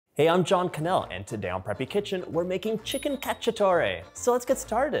Hey, I'm John Cannell, and today on Preppy Kitchen, we're making Chicken Cacciatore. So let's get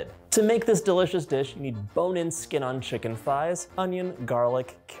started. To make this delicious dish, you need bone-in skin-on chicken thighs, onion,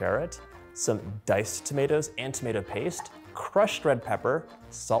 garlic, carrot, some diced tomatoes and tomato paste, crushed red pepper,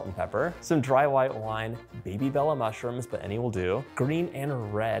 salt and pepper, some dry white wine, baby bella mushrooms, but any will do, green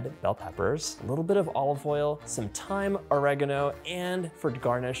and red bell peppers, a little bit of olive oil, some thyme, oregano, and for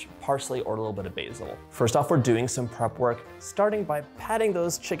garnish, parsley or a little bit of basil. First off, we're doing some prep work, starting by patting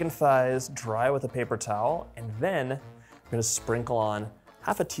those chicken thighs dry with a paper towel, and then we're gonna sprinkle on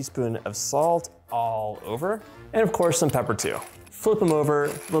half a teaspoon of salt all over, and of course some pepper too. Flip them over, a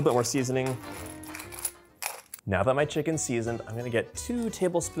little bit more seasoning. Now that my chicken's seasoned, I'm gonna get 2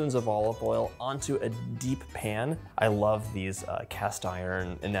 tablespoons of olive oil onto a deep pan. I love these cast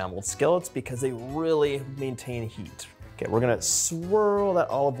iron enameled skillets because they really maintain heat. Okay, we're gonna swirl that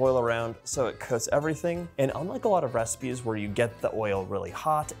olive oil around so it coats everything. And unlike a lot of recipes where you get the oil really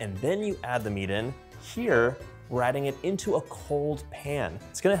hot and then you add the meat in, here, we're adding it into a cold pan.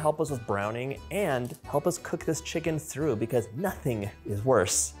 It's gonna help us with browning and help us cook this chicken through because nothing is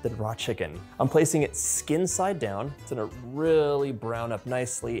worse than raw chicken. I'm placing it skin side down. It's gonna really brown up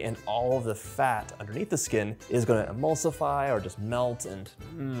nicely and all of the fat underneath the skin is gonna emulsify or just melt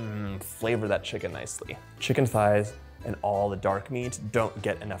and flavor that chicken nicely. Chicken thighs and all the dark meat don't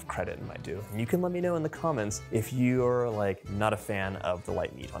get enough credit in my do. And you can let me know in the comments if you're like not a fan of the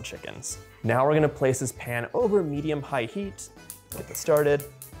light meat on chickens. Now we're gonna place this pan over medium-high heat. Get this started.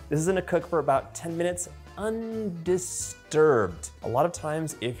 This is gonna cook for about 10 minutes undisturbed. A lot of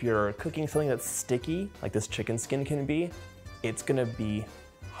times if you're cooking something that's sticky, like this chicken skin can be, it's gonna be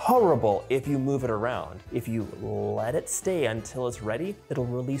horrible if you move it around. If you let it stay until it's ready, it'll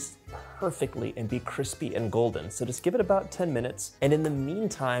release perfectly and be crispy and golden. So just give it about 10 minutes. And in the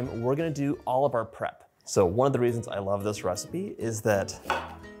meantime, we're gonna do all of our prep. So one of the reasons I love this recipe is that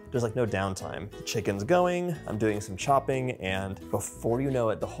there's like no downtime. The chicken's going, I'm doing some chopping, and before you know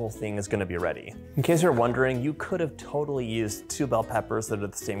it, the whole thing is gonna be ready. In case you're wondering, you could have totally used 2 bell peppers that are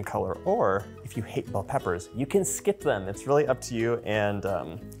the same color, or if you hate bell peppers, you can skip them. It's really up to you, and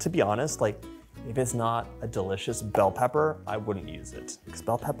to be honest, like, if it's not a delicious bell pepper, I wouldn't use it. Because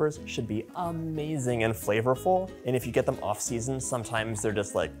bell peppers should be amazing and flavorful, and if you get them off season, sometimes they're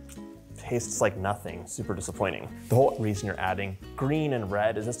just like, tastes like nothing, super disappointing. The whole reason you're adding green and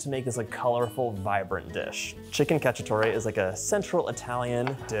red is just to make this a colorful, vibrant dish. Chicken cacciatore is like a central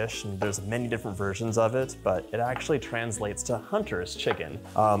Italian dish, and there's many different versions of it, but it actually translates to hunter's chicken.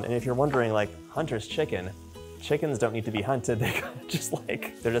 And if you're wondering, like, hunter's chicken, chickens don't need to be hunted, they're just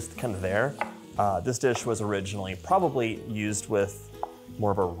kind of there. This dish was originally probably used with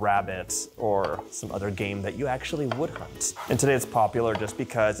more of a rabbit or some other game that you actually would hunt. And today it's popular just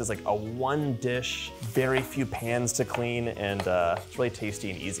because it's like a one dish, very few pans to clean, and it's really tasty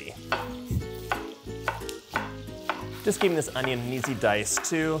and easy. Just giving this onion an easy dice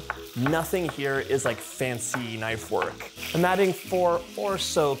too. Nothing here is like fancy knife work. I'm adding 4 or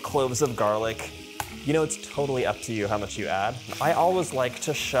so cloves of garlic. You know, it's totally up to you how much you add. I always like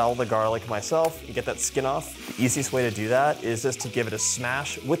to shell the garlic myself and get that skin off. The easiest way to do that is just to give it a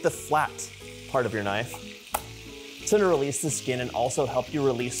smash with the flat part of your knife. It's gonna release the skin and also help you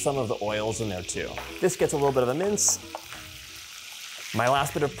release some of the oils in there too. This gets a little bit of a mince. My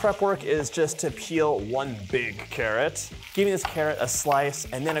last bit of prep work is just to peel 1 big carrot. Giving this carrot a slice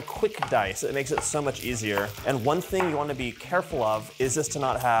and then a quick dice. It makes it so much easier. And one thing you wanna be careful of is just to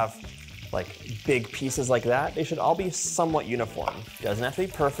not have like big pieces like that. They should all be somewhat uniform. Doesn't have to be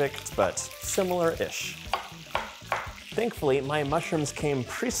perfect, but similar-ish. Thankfully, my mushrooms came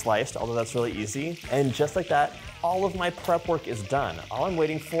pre-sliced, although that's really easy. And just like that, all of my prep work is done. All I'm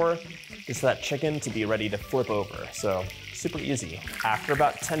waiting for is for that chicken to be ready to flip over. So super easy. After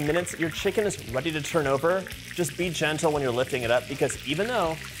about 10 minutes, your chicken is ready to turn over. Just be gentle when you're lifting it up because even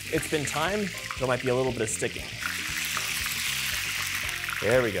though it's been time, there might be a little bit of sticking.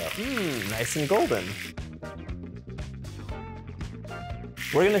 There we go. Nice and golden.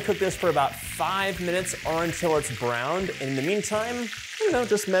 We're gonna cook this for about 5 minutes or until it's browned. In the meantime, you know,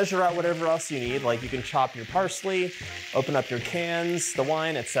 just measure out whatever else you need. Like you can chop your parsley, open up your cans, the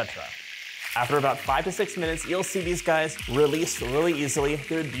wine, etc. After about 5 to 6 minutes, you'll see these guys release really easily.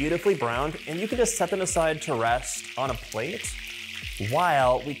 They're beautifully browned, and you can just set them aside to rest on a plate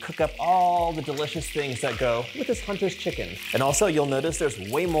while we cook up all the delicious things that go with this hunter's chicken. And also you'll notice there's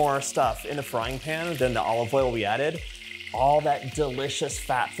way more stuff in the frying pan than the olive oil we added. All that delicious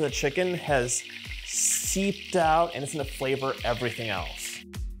fat for the chicken has seeped out and it's gonna flavor everything else.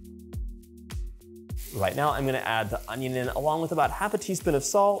 Right now, I'm gonna add the onion in along with about half a teaspoon of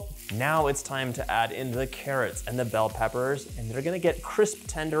salt. Now it's time to add in the carrots and the bell peppers, and they're gonna get crisp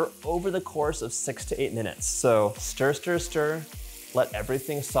tender over the course of 6 to 8 minutes. So stir, stir, stir, let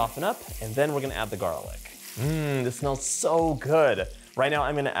everything soften up, and then we're gonna add the garlic. This smells so good. Right now,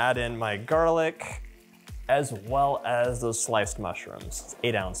 I'm gonna add in my garlic as well as those sliced mushrooms,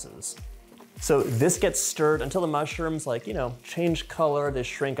 8 ounces. So this gets stirred until the mushrooms change color, they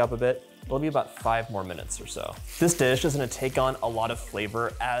shrink up a bit. It'll be about 5 more minutes or so. This dish is gonna take on a lot of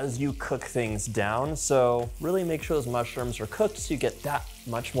flavor as you cook things down, so really make sure those mushrooms are cooked so you get that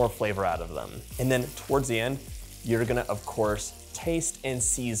much more flavor out of them. And then towards the end, you're gonna, of course, taste and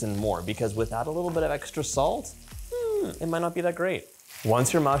season more, because without a little bit of extra salt, it might not be that great.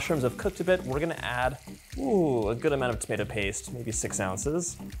 Once your mushrooms have cooked a bit, we're gonna add, a good amount of tomato paste, maybe 6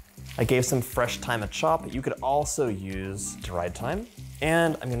 ounces. I gave some fresh thyme a chop, but you could also use dried thyme.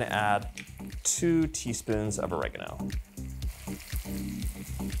 And I'm gonna add 2 teaspoons of oregano.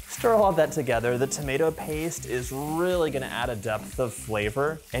 Stir all of that together. The tomato paste is really gonna add a depth of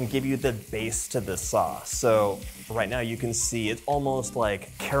flavor and give you the base to this sauce. So right now you can see it's almost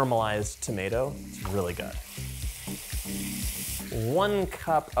like caramelized tomato. It's really good. 1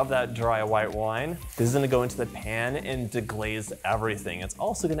 cup of that dry white wine. This is gonna go into the pan and deglaze everything. It's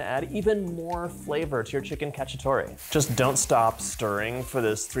also gonna add even more flavor to your chicken cacciatore. Just don't stop stirring for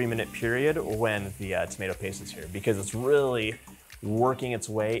this 3-minute period when the tomato paste is here, because it's really working its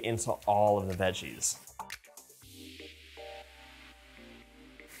way into all of the veggies.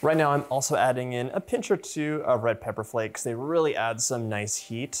 Right now, I'm also adding in a pinch or 2 of red pepper flakes. They really add some nice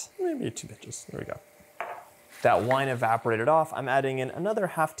heat. Maybe 2 pinches, there we go. That wine evaporated off, I'm adding in another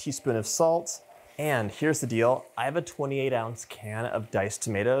half teaspoon of salt. And here's the deal, I have a 28-ounce can of diced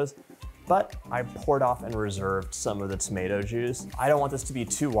tomatoes, but I poured off and reserved some of the tomato juice. I don't want this to be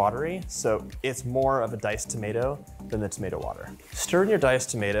too watery, so it's more of a diced tomato than the tomato water. Stir in your diced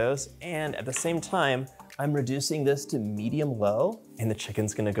tomatoes, and at the same time, I'm reducing this to medium-low, and the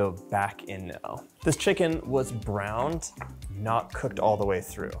chicken's gonna go back in now. This chicken was browned, not cooked all the way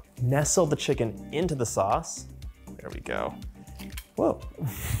through. Nestle the chicken into the sauce. There we go. Whoa.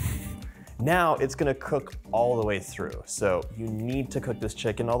 Now it's gonna cook all the way through. So you need to cook this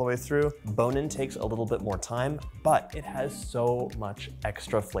chicken all the way through. Bone-in takes a little bit more time, but it has so much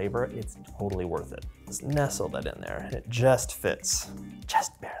extra flavor, it's totally worth it. Let's nestle that in there, and it just fits,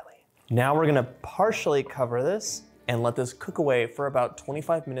 just barely. Now we're gonna partially cover this and let this cook away for about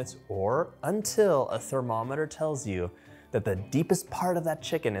 25 minutes or until a thermometer tells you that the deepest part of that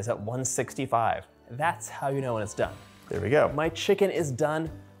chicken is at 165. That's how you know when it's done. There we go. My chicken is done.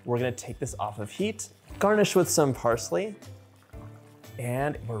 We're gonna take this off of heat, garnish with some parsley,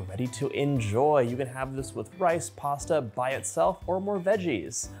 and we're ready to enjoy. You can have this with rice, pasta, by itself, or more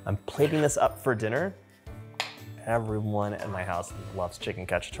veggies. I'm plating this up for dinner. Everyone at my house loves chicken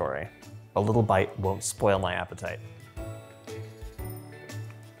cacciatore. A little bite won't spoil my appetite.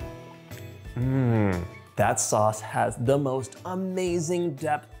 That sauce has the most amazing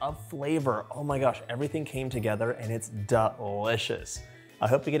depth of flavor. Oh my gosh, everything came together and it's delicious. I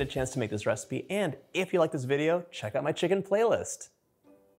hope you get a chance to make this recipe, and if you like this video, check out my chicken playlist.